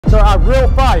I will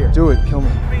fire. Do it, kill me.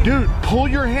 Dude, pull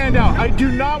your hand out. I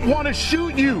do not want to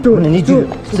shoot you. I'm gonna need you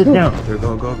to sit down. Here,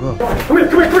 go. Come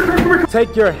here.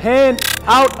 Take your hand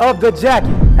out of the jacket.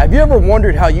 Have you ever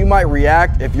wondered how you might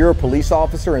react if you're a police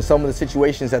officer in some of the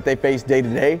situations that they face day to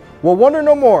day? Well, wonder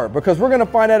no more, because we're gonna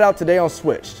find that out today on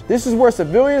Switched. This is where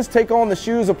civilians take on the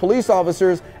shoes of police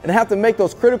officers and have to make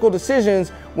those critical decisions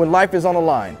when life is on the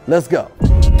line. Let's go.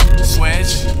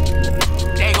 Switch.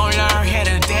 They gon' learn here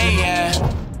today, yeah.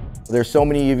 There's so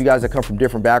many of you guys that come from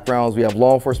different backgrounds. We have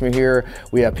law enforcement here.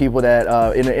 We have people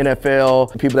that in the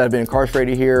NFL, people that have been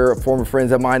incarcerated here, former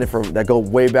friends of mine that go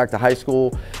way back to high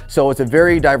school. So it's a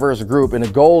very diverse group, and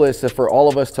the goal is for all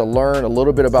of us to learn a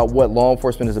little bit about what law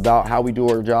enforcement is about, how we do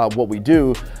our job, what we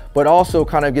do, but also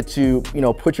kind of get to,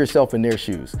 put yourself in their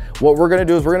shoes. What we're gonna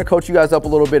do is we're gonna coach you guys up a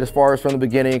little bit as far as from the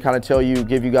beginning, kind of tell you,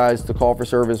 give you guys the call for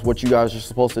service, what you guys are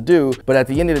supposed to do. But at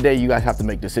the end of the day, you guys have to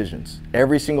make decisions.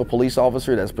 Every single police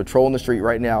officer that's patrolling the street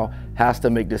right now has to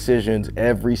make decisions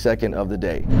every second of the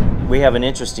day. We have an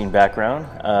interesting background.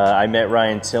 I met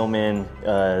Ryan Tillman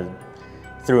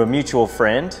through a mutual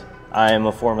friend. I am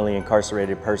a formerly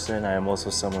incarcerated person. I am also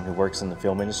someone who works in the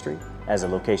film industry as a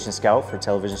location scout for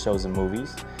television shows and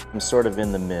movies. I'm sort of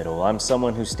in the middle. I'm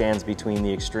someone who stands between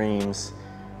the extremes.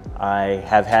 I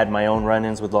have had my own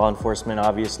run-ins with law enforcement,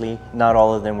 obviously. Not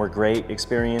all of them were great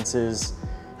experiences.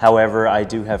 However, I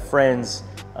do have friends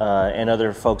and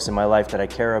other folks in my life that I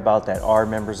care about that are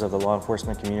members of the law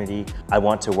enforcement community. I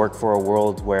want to work for a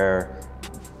world where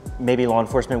maybe law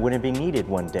enforcement wouldn't be needed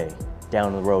one day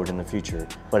down the road in the future.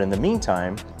 But in the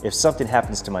meantime, if something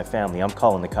happens to my family, I'm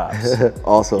calling the cops.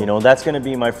 Awesome. That's gonna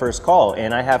be my first call,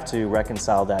 and I have to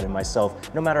reconcile that in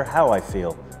myself, no matter how I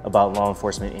feel about law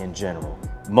enforcement in general.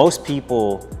 Most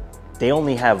people, they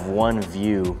only have one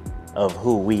view of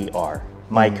who we are,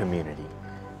 my community.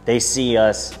 They see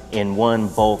us in one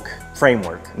bulk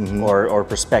framework or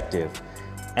perspective.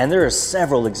 And there are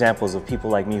several examples of people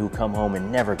like me who come home and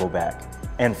never go back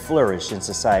and flourish in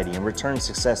society and return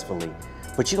successfully.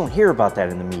 But you don't hear about that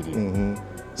in the media.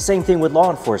 Same thing with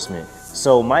law enforcement.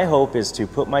 So my hope is to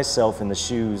put myself in the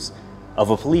shoes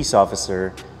of a police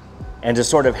officer and to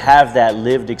sort of have that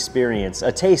lived experience,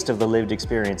 a taste of the lived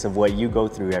experience of what you go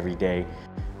through every day.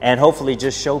 And hopefully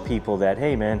just show people that,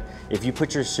 hey man, if you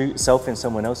put yourself in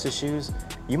someone else's shoes,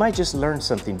 you might just learn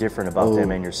something different about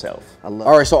them and yourself.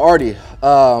 All right, so Artie,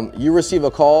 you receive a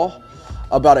call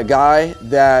about a guy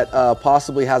that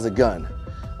possibly has a gun.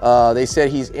 They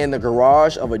said he's in the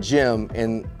garage of a gym,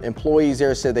 and employees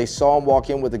there said they saw him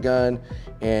walk in with a gun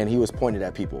and he was pointed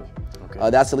at people. Okay.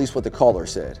 That's at least what the caller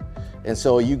said. And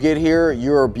so you get here,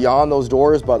 you're beyond those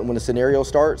doors, but when the scenario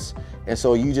starts, and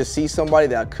so you just see somebody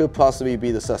that could possibly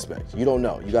be the suspect. You don't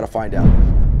know, you gotta find out.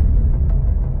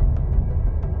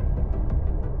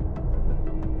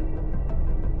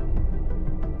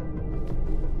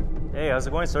 Hey, how's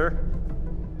it going, sir?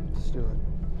 Just do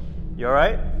it. You all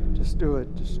right? Just do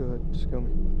it. Just kill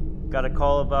me. Got a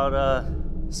call about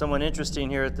someone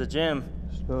interesting here at the gym.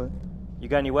 Just do it. You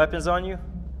got any weapons on you?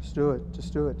 Just do it.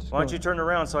 Why don't you turn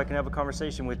around so I can have a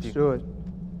conversation with you? Just do it.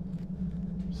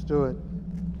 Just do it.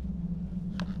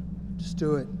 Just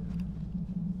do it.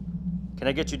 Can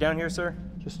I get you down here, sir?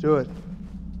 Just do it.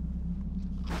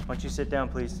 Why don't you sit down,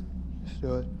 please? Just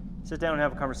do it. Sit down and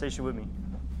have a conversation with me.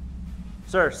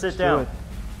 Sir, sit down.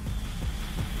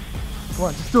 Come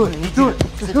on, just do it. Just do it.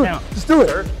 Sit down. Just do it.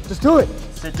 Sir? Just do it.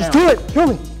 Sit Just down. do it. Kill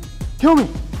me. Kill me.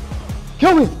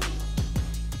 Kill me.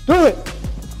 Do it.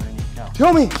 I'm gonna need you now.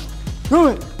 Kill me. Do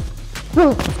it.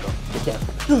 Do it. Sit down.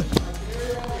 Do it.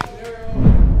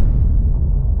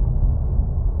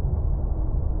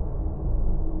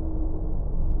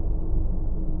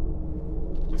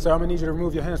 Sir, I'm gonna need you to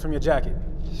remove your hands from your jacket.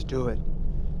 Just do it.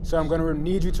 Sir, I'm gonna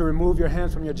need you to remove your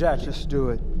hands from your jacket. Just do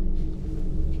it.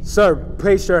 Sir,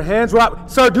 place your hands where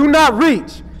Sir, do not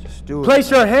reach. Just do it.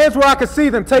 Place your hands where I can see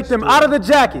them. Take them out of the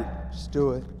jacket. Just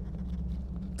do it.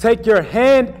 Take your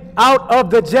hand out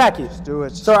of the jacket. Just do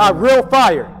it. Sir, I will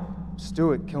fire. Just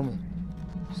do it. Kill me.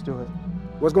 Just do it.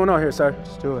 What's going on here, sir?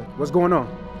 Just do it. What's going on?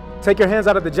 Take your hands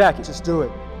out of the jacket. Just do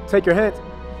it. Take your hands.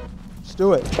 Just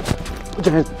do it. Put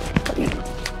your hands.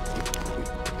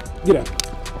 Get up.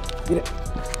 Get up.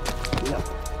 Get up.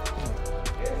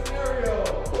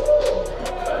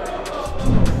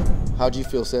 How'd you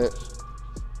feel, Seth?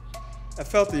 I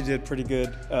felt that you did pretty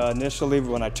good. Initially,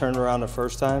 when I turned around the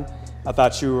first time, I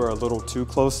thought you were a little too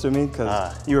close to me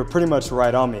because you were pretty much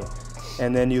right on me.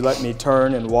 And then you let me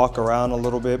turn and walk around a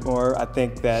little bit more. I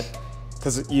think that,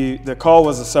 because the call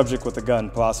was a subject with a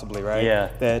gun possibly, right? Yeah.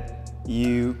 That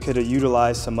you could have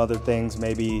utilized some other things,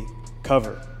 maybe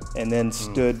cover, and then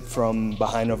stood from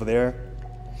behind over there,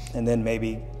 and then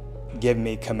maybe give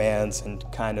me commands and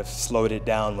kind of slowed it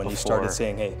down when you started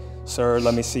saying, hey, sir,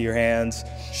 let me see your hands,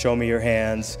 show me your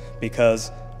hands,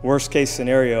 because worst case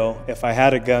scenario, if I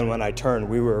had a gun when I turned,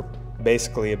 we were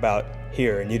basically about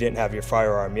here and you didn't have your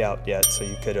firearm out yet, so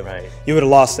you could have, you would have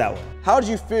lost that one. How did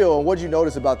you feel and what did you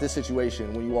notice about this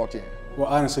situation when you walked in? Well,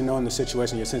 honestly, knowing the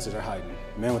situation, your senses are heightened.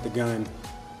 Man with a gun,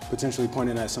 potentially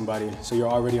pointing at somebody, so you're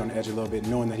already on the edge a little bit,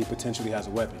 knowing that he potentially has a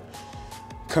weapon.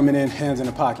 Coming in, hands in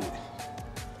the pocket.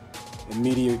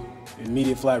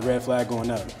 Immediate flat red flag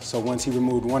going up. So once he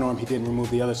removed one arm, he didn't remove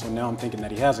the other, so now I'm thinking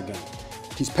that he has a gun.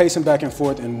 He's pacing back and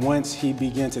forth, and once he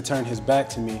began to turn his back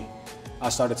to me, I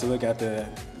started to look at the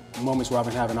moments where I've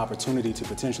been having opportunity to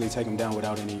potentially take him down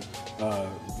without any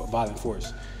violent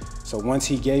force. So once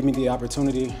he gave me the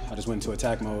opportunity, I just went into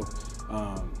attack mode.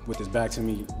 With his back to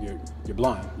me, you're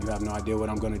blind. You have no idea what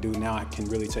I'm gonna do. Now I can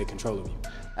really take control of you.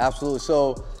 Absolutely.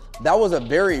 So that was a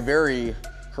very, very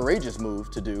courageous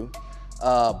move to do,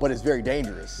 but it's very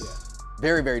dangerous. Yeah.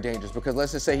 Very, very dangerous, because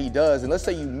let's just say he does, and let's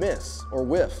say you miss or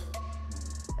whiff,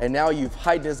 and now you've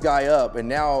heightened this guy up, and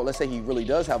now let's say he really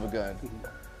does have a gun.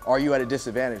 Are you at a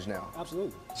disadvantage now?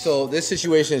 Absolutely. So this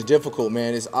situation is difficult,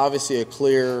 man. It's obviously a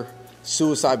clear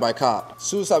suicide by cop.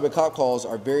 Suicide by cop calls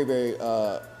are very, very,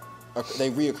 they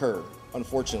reoccur,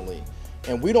 unfortunately.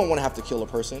 And we don't want to have to kill a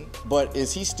person, but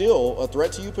is he still a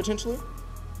threat to you potentially?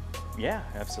 Yeah,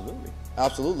 absolutely.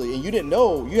 Absolutely. And you didn't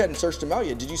know, you hadn't searched him out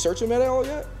yet. Did you search him at all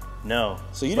yet? No.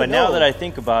 So you didn't But know. now that I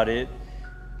think about it,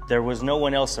 there was no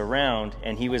one else around,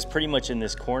 and he was pretty much in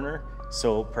this corner,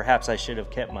 so perhaps I should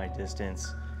have kept my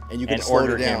distance and you could and have slowed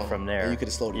it ordered down him from there. And you could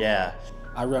have slowed it down. Yeah.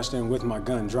 I rushed in with my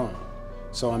gun drawn.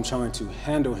 So I'm trying to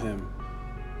handle him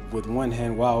with one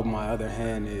hand while my other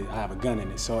hand, I have a gun in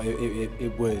it. So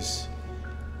it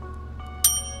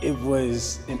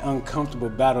was an uncomfortable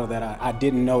battle that I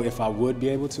didn't know if I would be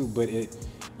able to, but you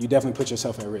definitely put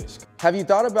yourself at risk. Have you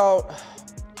thought about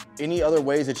any other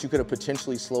ways that you could have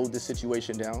potentially slowed this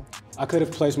situation down? I could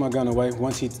have placed my gun away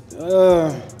once he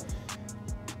took,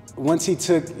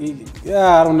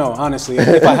 I don't know, honestly.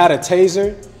 If I had a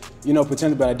taser, you know,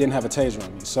 potentially, but I didn't have a taser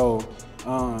on me. So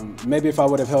maybe if I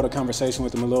would have held a conversation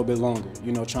with him a little bit longer,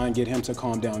 you know, try and get him to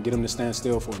calm down, get him to stand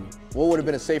still for me. What would have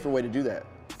been a safer way to do that?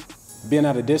 Being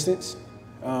at a distance,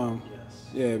 playing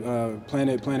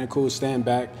it cool, stand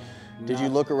back. Did you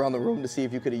look around the room to see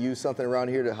if you could have used something around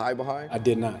here to hide behind? I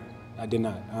did not.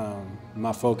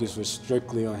 My focus was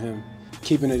strictly on him,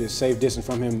 keeping it a safe distance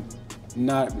from him,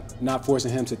 not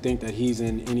forcing him to think that he's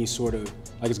in any sort of,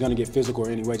 like it's gonna get physical or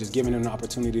any way, just giving him an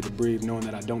opportunity to breathe, knowing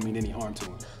that I don't mean any harm to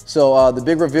him. So the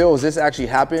big reveal is this actually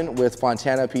happened with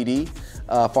Fontana PD.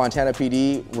 Fontana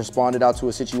PD responded out to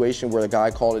a situation where a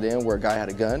guy called it in, where a guy had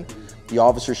a gun. The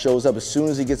officer shows up. As soon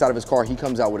as he gets out of his car, he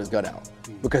comes out with his gun out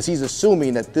because he's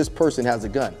assuming that this person has a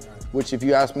gun, which if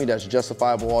you ask me, that's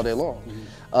justifiable all day long.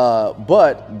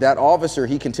 But that officer,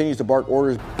 he continues to bark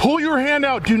orders. Pull your hand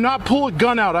out. Do not pull a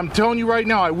gun out. I'm telling you right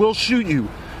now, I will shoot you.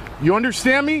 You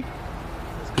understand me?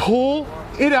 Pull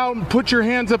it out and put your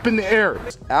hands up in the air.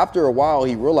 After a while,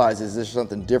 he realizes there's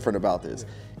something different about this.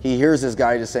 He hears this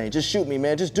guy just saying, just shoot me,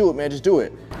 man. Just do it, man. Just do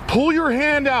it. Pull your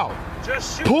hand out.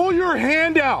 Just shoot. Pull your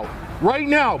hand out. Right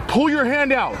now, pull your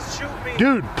hand out.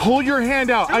 Dude, pull your hand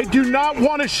out. I do not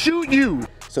want to shoot you.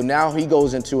 So now he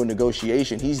goes into a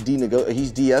negotiation. He's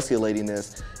de-escalating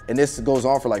this, and this goes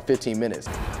on for like 15 minutes.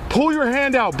 Pull your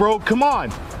hand out, bro. Come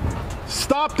on.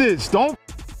 Stop this. Don't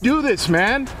do this,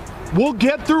 man. We'll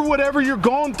get through whatever you're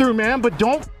going through, man, but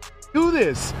don't do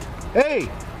this. Hey,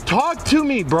 talk to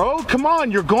me, bro. Come on,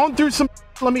 you're going through some.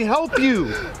 Let me help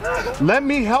you. Let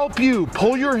me help you.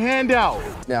 Pull your hand out.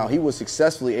 Now, he was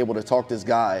successfully able to talk this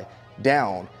guy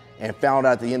down and found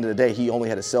out at the end of the day he only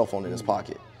had a cell phone in his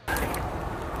pocket.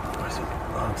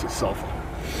 It's a cell phone.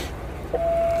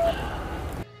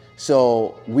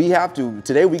 So we have to,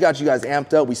 today we got you guys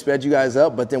amped up, we sped you guys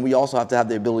up, but then we also have to have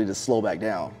the ability to slow back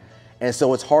down. And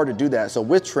so it's hard to do that. So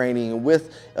with training and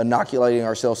with inoculating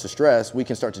ourselves to stress, we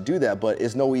can start to do that, but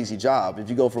it's no easy job. If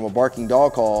you go from a barking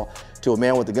dog call to a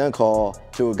man with a gun call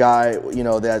to a guy, you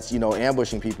know, that's, you know,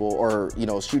 ambushing people or, you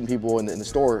know, shooting people in the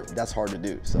store, that's hard to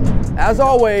do. So, as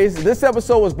always, this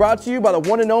episode was brought to you by the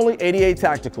one and only 88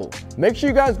 Tactical. Make sure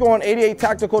you guys go on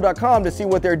 88tactical.com to see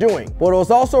what they're doing. But it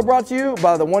was also brought to you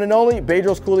by the one and only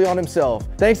Bedros Koulian himself.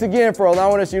 Thanks again for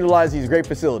allowing us to utilize these great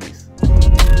facilities.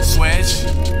 Switch.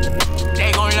 They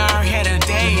gon' learn here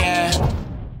today, yeah.